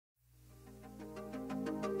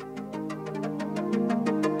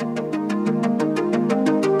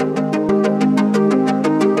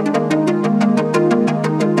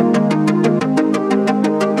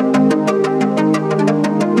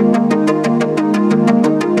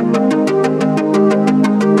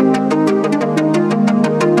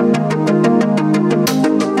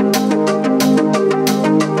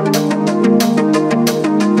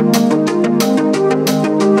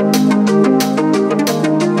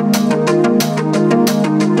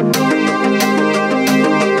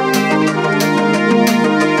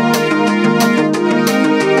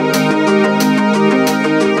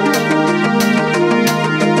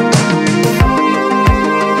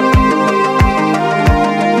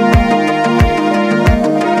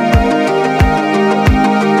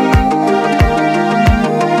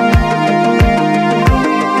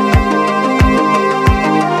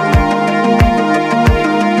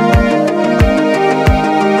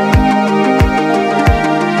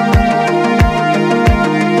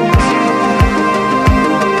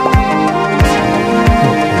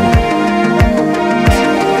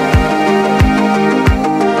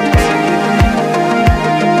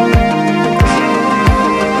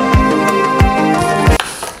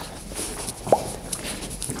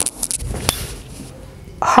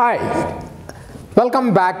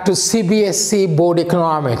Welcome back to CBSE Board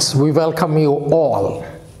Economics. We welcome you all.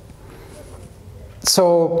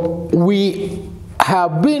 So we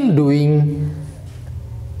have been doing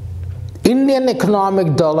Indian economic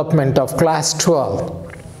development of class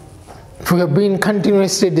 12. We have been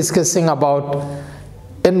continuously discussing about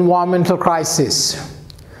environmental crisis.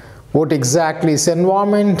 What exactly is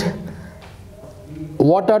environment?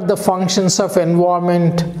 What are the functions of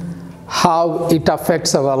environment? How it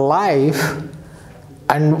affects our life?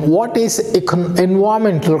 And what is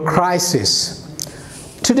environmental crisis?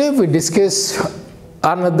 Today we discuss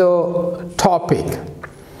another topic,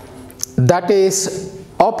 that is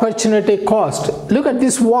opportunity cost. Look at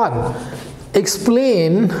this one.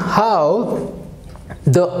 Explain how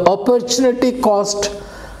the opportunity cost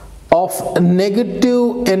of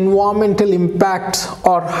negative environmental impacts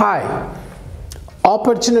are high.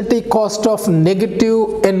 Opportunity cost of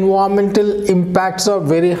negative environmental impacts are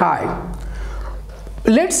very high.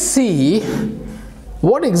 Let's see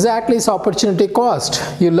what exactly is opportunity cost.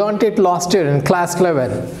 You learned it last year in class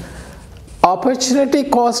 11. Opportunity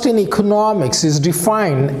cost in economics is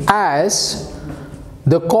defined as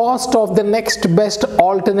the cost of the next best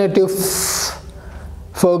alternative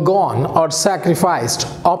foregone or sacrificed.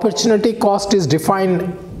 Opportunity cost is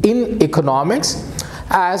defined in economics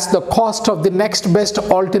as the cost of the next best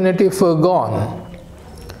alternative foregone.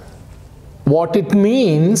 What it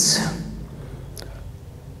means,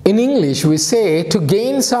 in English we say, to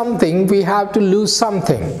gain something we have to lose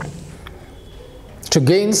something. To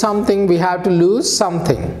gain something we have to lose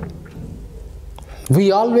something.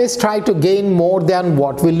 We always try to gain more than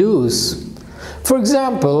what we lose. For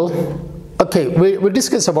example, okay, we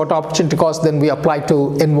discuss about opportunity cost, then we apply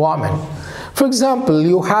to environment. For example,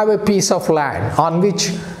 you have a piece of land on which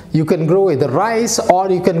you can grow either rice or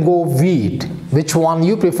you can grow wheat. Which one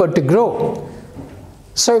you prefer to grow?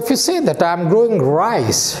 So if you say that I am growing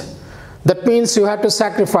rice, that means you have to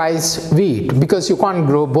sacrifice wheat because you can't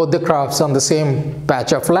grow both the crops on the same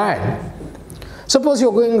patch of land. Suppose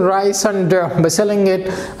you're growing rice and by selling it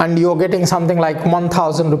and you're getting something like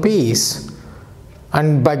 1,000 rupees.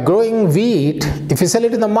 And by growing wheat, if you sell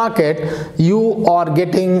it in the market, you are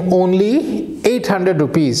getting only 800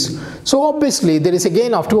 rupees. So obviously there is a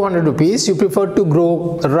gain of 200 rupees. You prefer to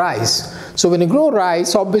grow rice. So when you grow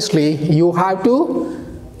rice, obviously you have to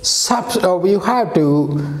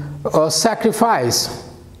sacrifice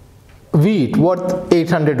wheat worth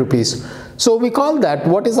 800 rupees. So we call that,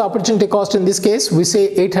 what is the opportunity cost in this case? We say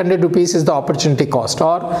 800 rupees is the opportunity cost,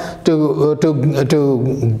 or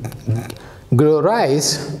to grow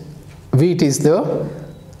rice, wheat is the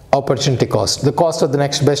opportunity cost, the cost of the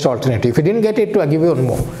next best alternative. If you didn't get it, I give you one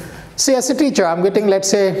more. See, as a teacher, I'm getting, let's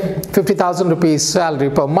say, 50,000 rupees salary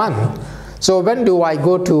per month. So when do I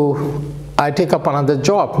take up another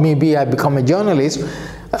job? Maybe I become a journalist.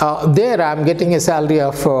 There I'm getting a salary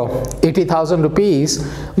of 80,000 rupees.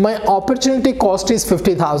 My opportunity cost is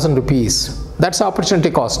 50,000 rupees. That's opportunity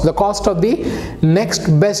cost. The cost of the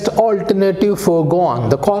next best alternative foregone.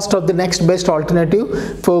 The cost of the next best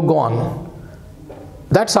alternative foregone.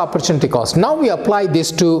 That's opportunity cost. Now we apply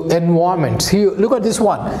this to environment. Here, look at this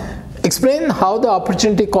one. Explain how the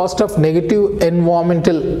opportunity cost of negative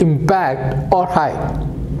environmental impact are high.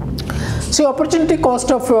 See, opportunity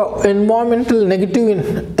cost of negative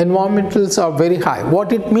environmentals are very high.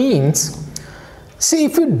 What it means, see,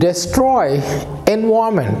 if you destroy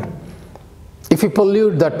environment, if you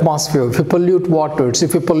pollute the atmosphere, if you pollute waters,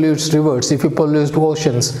 if you pollute rivers, if you pollute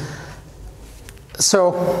oceans,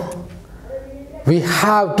 so we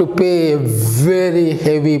have to pay a very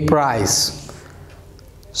heavy price.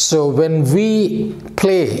 So when we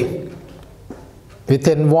play with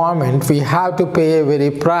environment, we have to pay a very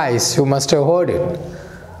price. You must have heard it.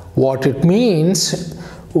 What it means,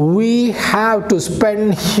 we have to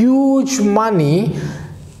spend huge money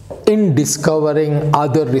in discovering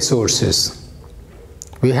other resources.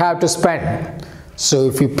 We have to spend. So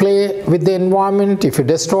if you play with the environment, if you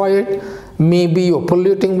destroy it, maybe you're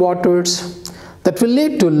polluting waters. That will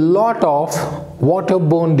lead to a lot of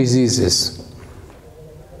waterborne diseases.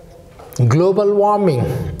 Global warming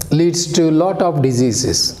leads to a lot of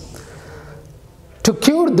diseases. To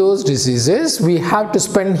cure those diseases, we have to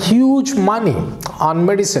spend huge money on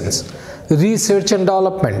medicines, research and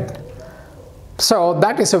development. So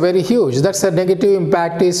that is a very huge, that's the negative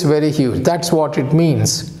impact is very huge. That's what it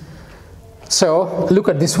means. So look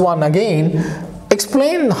at this one again.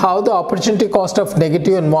 Explain how the opportunity cost of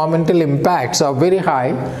negative environmental impacts are very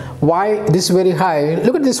high. Why this very high?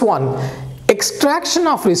 Look at this one. Extraction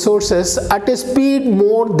of resources at a speed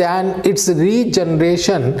more than its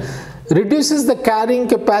regeneration reduces the carrying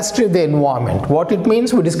capacity of the environment. What it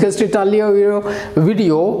means, we discussed it earlier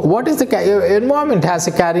video. What is the environment has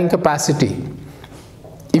a carrying capacity.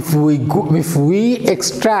 If we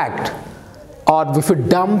extract or if we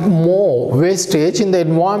dump more wastage in the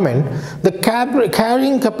environment, the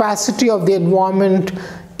carrying capacity of the environment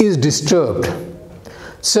is disturbed.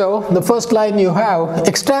 So the first line you have,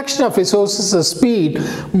 extraction of resources at speed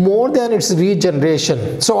more than its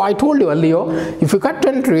regeneration. So I told you earlier, if you cut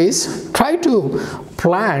 10 trees, try to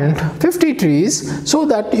plant 50 trees so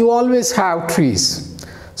that you always have trees.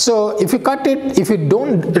 So if you cut it, if you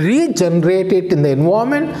don't regenerate it in the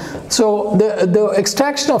environment, so the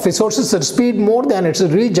extraction of resources at speed more than its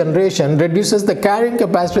regeneration reduces the carrying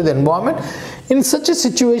capacity of the environment. In such a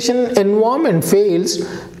situation, environment fails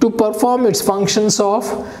to perform its functions of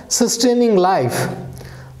sustaining life.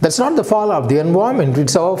 That's not the fault of the environment,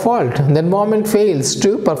 it's our fault. The environment fails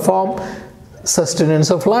to perform sustenance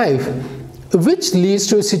of life, which leads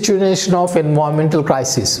to a situation of environmental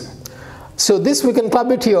crisis. So this we can club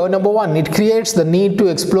it here. Number one, it creates the need to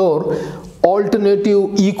explore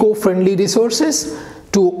alternative eco-friendly resources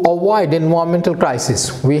to avoid environmental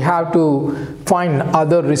crisis. We have to find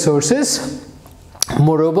other resources.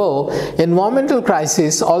 Moreover, environmental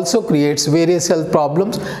crisis also creates various health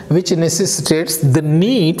problems which necessitates the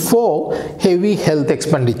need for heavy health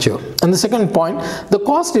expenditure. And the second point, the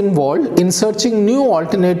cost involved in searching new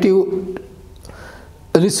alternative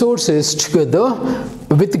resources together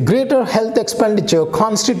with greater health expenditure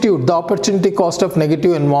constitute the opportunity cost of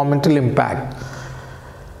negative environmental impact.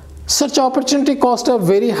 Such opportunity costs are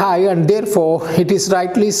very high, and therefore it is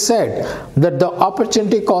rightly said that the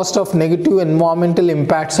opportunity cost of negative environmental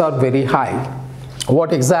impacts are very high.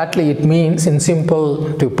 What exactly it means,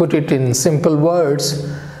 to put it in simple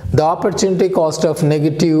words, the opportunity cost of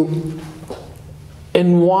negative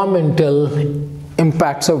environmental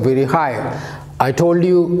impacts are very high. I told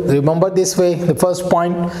you, remember this way, the first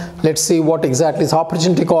point, let's see what exactly is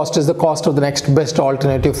opportunity cost. Is the cost of the next best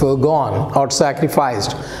alternative foregone or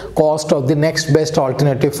sacrificed. Cost of the next best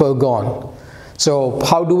alternative foregone. So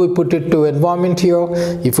how do we put it to environment here?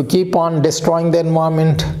 If we keep on destroying the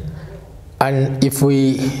environment and if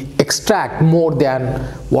we extract more than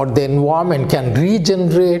what the environment can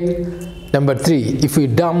regenerate. Number three, if we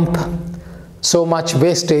dump so much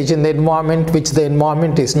wastage in the environment which the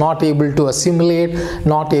environment is not able to assimilate,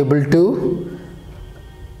 not able to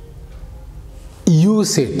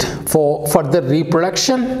use it for further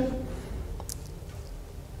reproduction,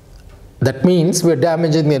 that means we're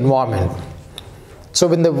damaging the environment. So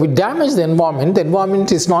when we damage the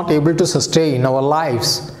environment is not able to sustain our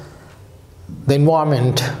lives. The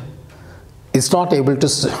environment is not able to,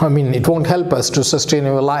 it won't help us to sustain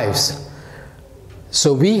our lives.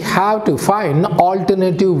 So we have to find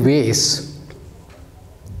alternative ways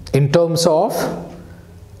in terms of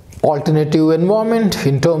alternative environment,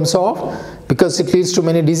 in terms of, because it leads to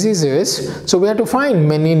many diseases. So we have to find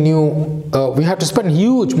many new, we have to spend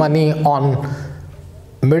huge money on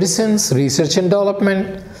medicines, research and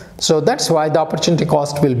development. So that's why the opportunity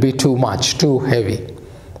cost will be too much, too heavy.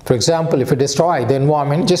 For example, if you destroy the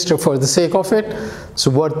environment just for the sake of it, so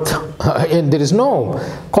there is no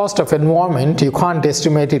cost of environment, you can't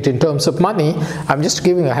estimate it in terms of money. I'm just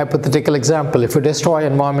giving a hypothetical example. If you destroy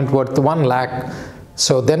environment worth 1 lakh,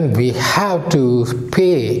 so then we have to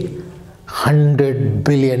pay $100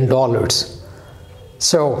 billion.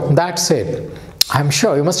 So that's it. I'm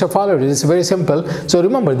sure you must have followed it. It's very simple. So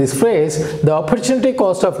remember this phrase, the opportunity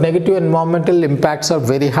cost of negative environmental impacts are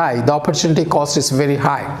very high. The opportunity cost is very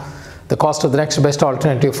high. The cost of the next best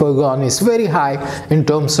alternative foregone is very high in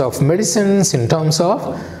terms of medicines, in terms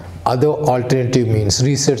of other alternative means,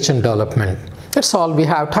 research and development. That's all we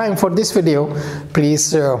have time for this video.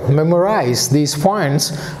 Please memorize these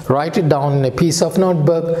points, write it down in a piece of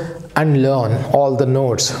notebook and learn all the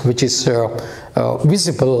notes which is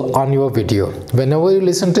visible on your video. Whenever you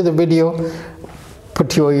listen to the video,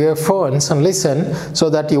 put your earphones and listen so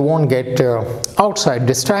that you won't get outside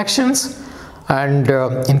distractions. And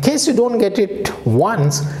in case you don't get it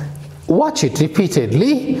once, watch it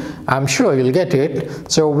repeatedly. I'm sure you'll get it.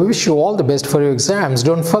 So we wish you all the best for your exams.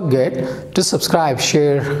 Don't forget to subscribe,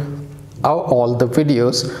 share all the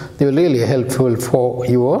videos. They will really be helpful for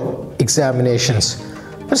your examinations.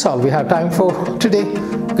 That's all we have time for today.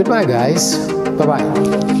 Goodbye guys.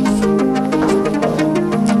 Bye-bye.